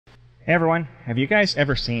Hey everyone, have you guys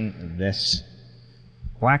ever seen this?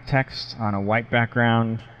 Black text on a white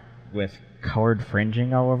background with colored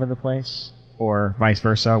fringing all over the place? Or vice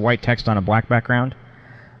versa, white text on a black background?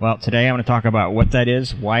 Well, today I'm going to talk about what that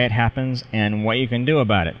is, why it happens, and what you can do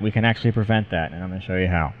about it. We can actually prevent that, and I'm going to show you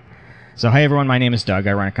how. So hey everyone, my name is Doug.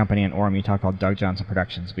 I run a company in Orem, Utah called Doug Johnson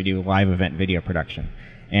Productions. We do live event video production.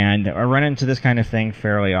 And I run into this kind of thing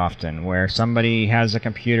fairly often, where somebody has a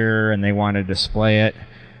computer and they want to display it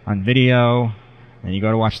on video, and you go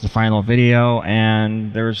to watch the final video,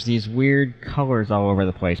 and there's these weird colors all over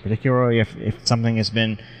the place, particularly if something has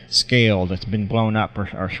been scaled, it's been blown up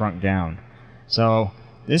or shrunk down. So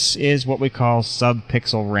this is what we call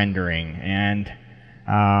subpixel rendering, and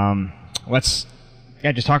let's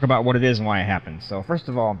just talk about what it is and why it happens. So first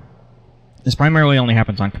of all, this primarily only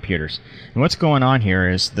happens on computers. And what's going on here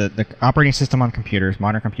is the operating system on computers,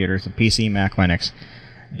 modern computers, the PC, Mac, Linux,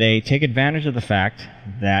 they take advantage of the fact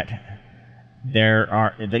that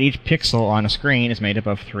each pixel on a screen is made up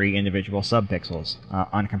of 3 individual subpixels.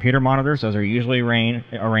 On computer monitors, those are usually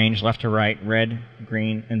arranged left to right, red,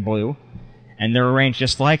 green, and blue, and they're arranged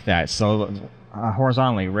just like that. So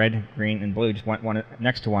horizontally, red, green, and blue just one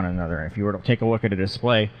next to one another. If you were to take a look at a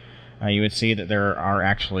display, you would see that there are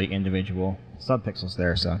actually individual subpixels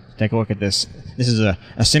there. So take a look at this. This is a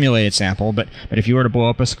simulated sample, but if you were to blow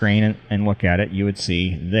up a screen and look at it, you would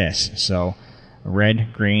see this. So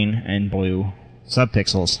red, green, and blue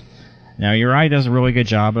subpixels. Now your eye does a really good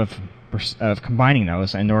job of combining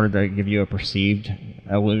those in order to give you a perceived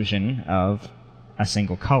illusion of a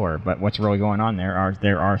single color. But what's really going on there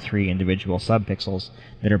are 3 individual subpixels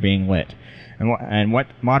that are being lit. And what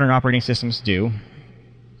modern operating systems do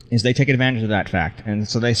is they take advantage of that fact. And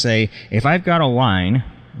so they say, if I've got a line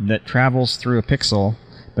that travels through a pixel,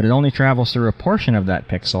 but it only travels through a portion of that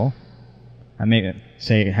pixel, I may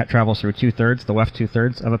say it travels through 2/3, the left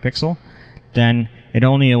 2/3 of a pixel, then it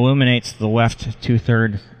only illuminates the left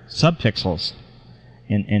 2/3 subpixels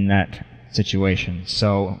in that situation.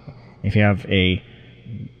 So if you have a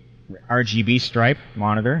RGB stripe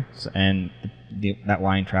monitor and that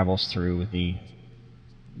line travels through the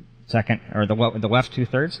the left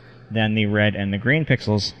 2/3, then the red and the green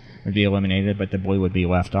pixels would be eliminated, but the blue would be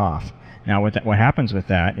left off. Now, what happens with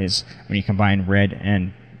that is when you combine red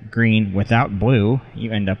and green without blue,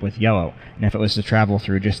 you end up with yellow. And if it was to travel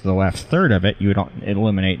through just the left third of it, you would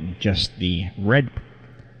eliminate just the red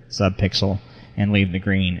subpixel and leave the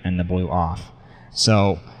green and the blue off.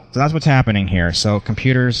 So that's what's happening here. So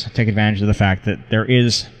computers take advantage of the fact that there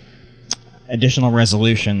is additional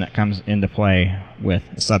resolution that comes into play with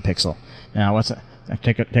a subpixel. Now let's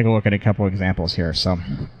take a look at a couple of examples here. So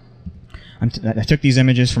I took these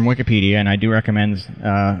images from Wikipedia, and I do recommend,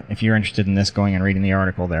 if you're interested in this, going and reading the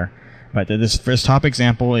article there. But this top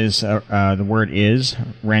example is the word "is"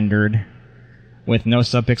 rendered with no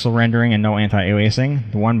subpixel rendering and no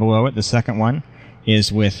anti-aliasing. The one below it, the second one,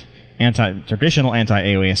 is with traditional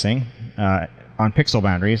anti-aliasing on pixel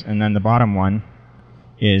boundaries, and then the bottom one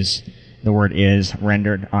is the word "is"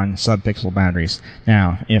 rendered on subpixel boundaries.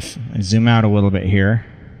 Now, if I zoom out a little bit here,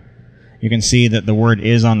 you can see that the word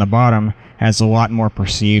 "is" on the bottom has a lot more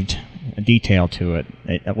perceived detail to it.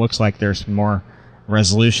 It looks like there's more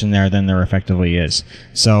resolution there than there effectively is.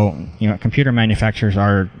 So, computer manufacturers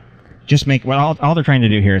are just all they're trying to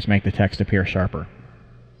do here is make the text appear sharper.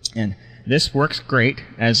 And this works great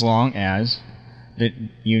as long as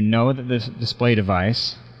you know that this display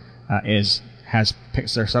device has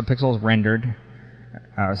their subpixels rendered,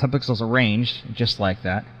 subpixels arranged just like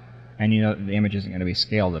that, and you know that the image isn't going to be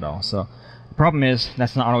scaled at all. So the problem is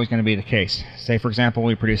that's not always going to be the case. Say, for example,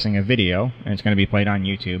 we're producing a video and it's going to be played on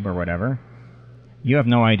YouTube or whatever. You have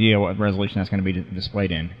no idea what resolution that's going to be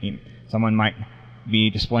displayed in. Someone might be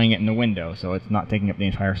displaying it in the window, so it's not taking up the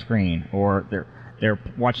entire screen, or they're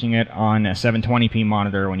watching it on a 720p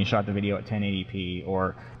monitor when you shot the video at 1080p,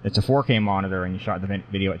 or it's a 4K monitor and you shot the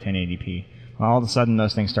video at 1080p. All of a sudden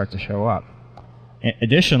those things start to show up.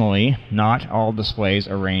 Additionally, not all displays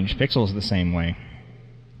arrange pixels the same way.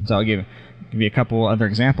 So I'll give you a couple other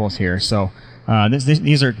examples here. So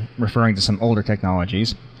these are referring to some older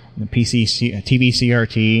technologies. The TV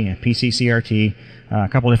CRT, PC CRT, a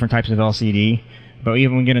couple different types of LCD, but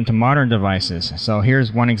even we get into modern devices. So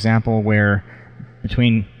here's one example where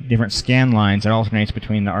between different scan lines, it alternates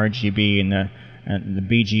between the RGB and the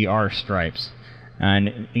BGR stripes. And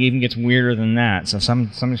it even gets weirder than that. So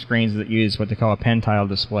some screens that use what they call a pentile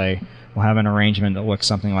display will have an arrangement that looks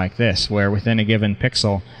something like this, where within a given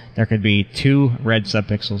pixel there could be 2 red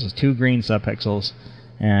subpixels, 2 green subpixels,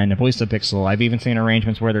 and a blue subpixel. I've even seen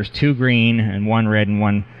arrangements where there's 2 green and 1 red and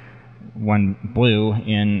 1 one blue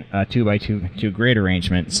in a 2x2 grid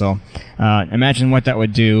arrangement. So imagine what that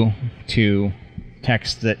would do to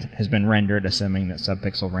text that has been rendered, assuming that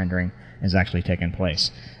subpixel rendering has actually taken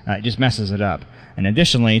place. It just messes it up. And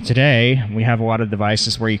additionally, today we have a lot of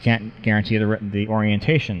devices where you can't guarantee the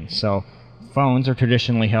orientation. So phones are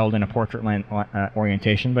traditionally held in a portrait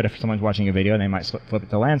orientation, but if someone's watching a video, they might flip it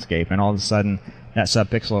to landscape, and all of a sudden that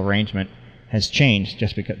subpixel arrangement has changed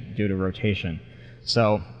just due to rotation.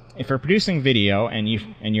 So if you're producing video and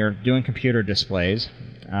you're doing computer displays,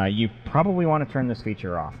 you probably want to turn this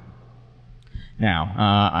feature off. Now,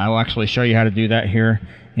 I will actually show you how to do that here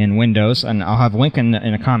in Windows, and I'll have a link in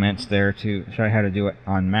the comments there to show you how to do it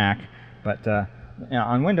on Mac. But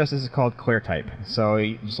on Windows, this is called Cleartype. So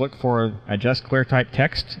you just look for Adjust Cleartype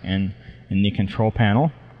Text in the Control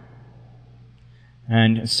panel.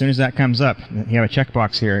 And as soon as that comes up, you have a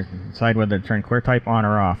checkbox here. Decide whether to turn Cleartype on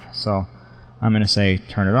or off. So I'm going to say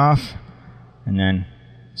turn it off, and then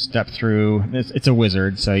step through. It's a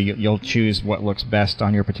wizard, so you'll choose what looks best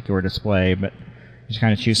on your particular display, but just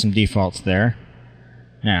kind of choose some defaults there.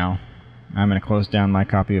 Now, I'm going to close down my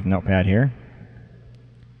copy of Notepad here,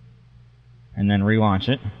 and then relaunch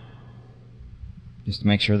it, just to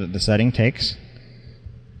make sure that the setting takes.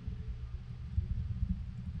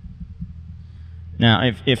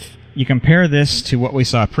 Now, if you compare this to what we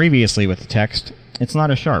saw previously with the text, it's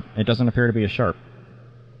not as sharp. It doesn't appear to be as sharp.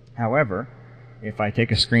 However, if I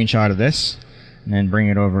take a screenshot of this and then bring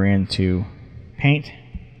it over into Paint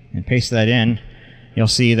and paste that in, you'll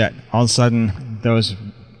see that all of a sudden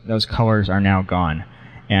those colors are now gone.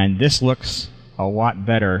 And this looks a lot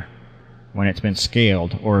better when it's been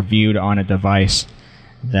scaled or viewed on a device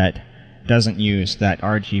that doesn't use that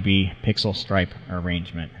RGB pixel stripe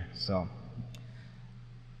arrangement.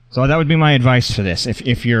 So that would be my advice for this.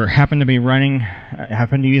 If you happen to be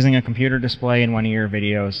using a computer display in one of your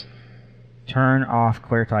videos, turn off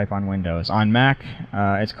Cleartype on Windows. On Mac,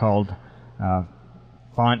 it's called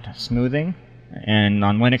font smoothing, and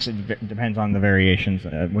on Linux it depends on the variations,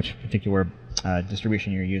 which particular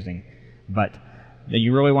distribution you're using. But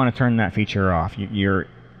you really want to turn that feature off.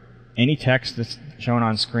 Any text that's shown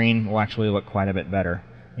on screen will actually look quite a bit better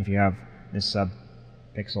if you have this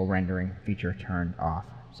subpixel rendering feature turned off.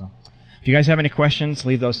 So, if you guys have any questions,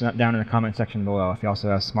 leave those down in the comment section below. If you also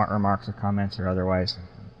have smart remarks or comments or otherwise,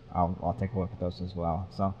 I'll take a look at those as well.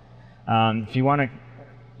 So, if you want to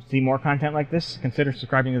see more content like this, consider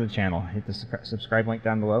subscribing to the channel. Hit the subscribe link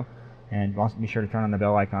down below, and also be sure to turn on the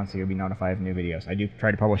bell icon so you'll be notified of new videos. I do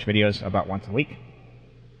try to publish videos about once a week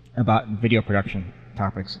about video production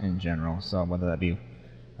topics in general, so whether that be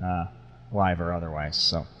live or otherwise.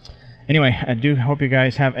 So, anyway, I do hope you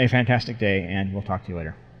guys have a fantastic day, and we'll talk to you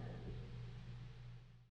later.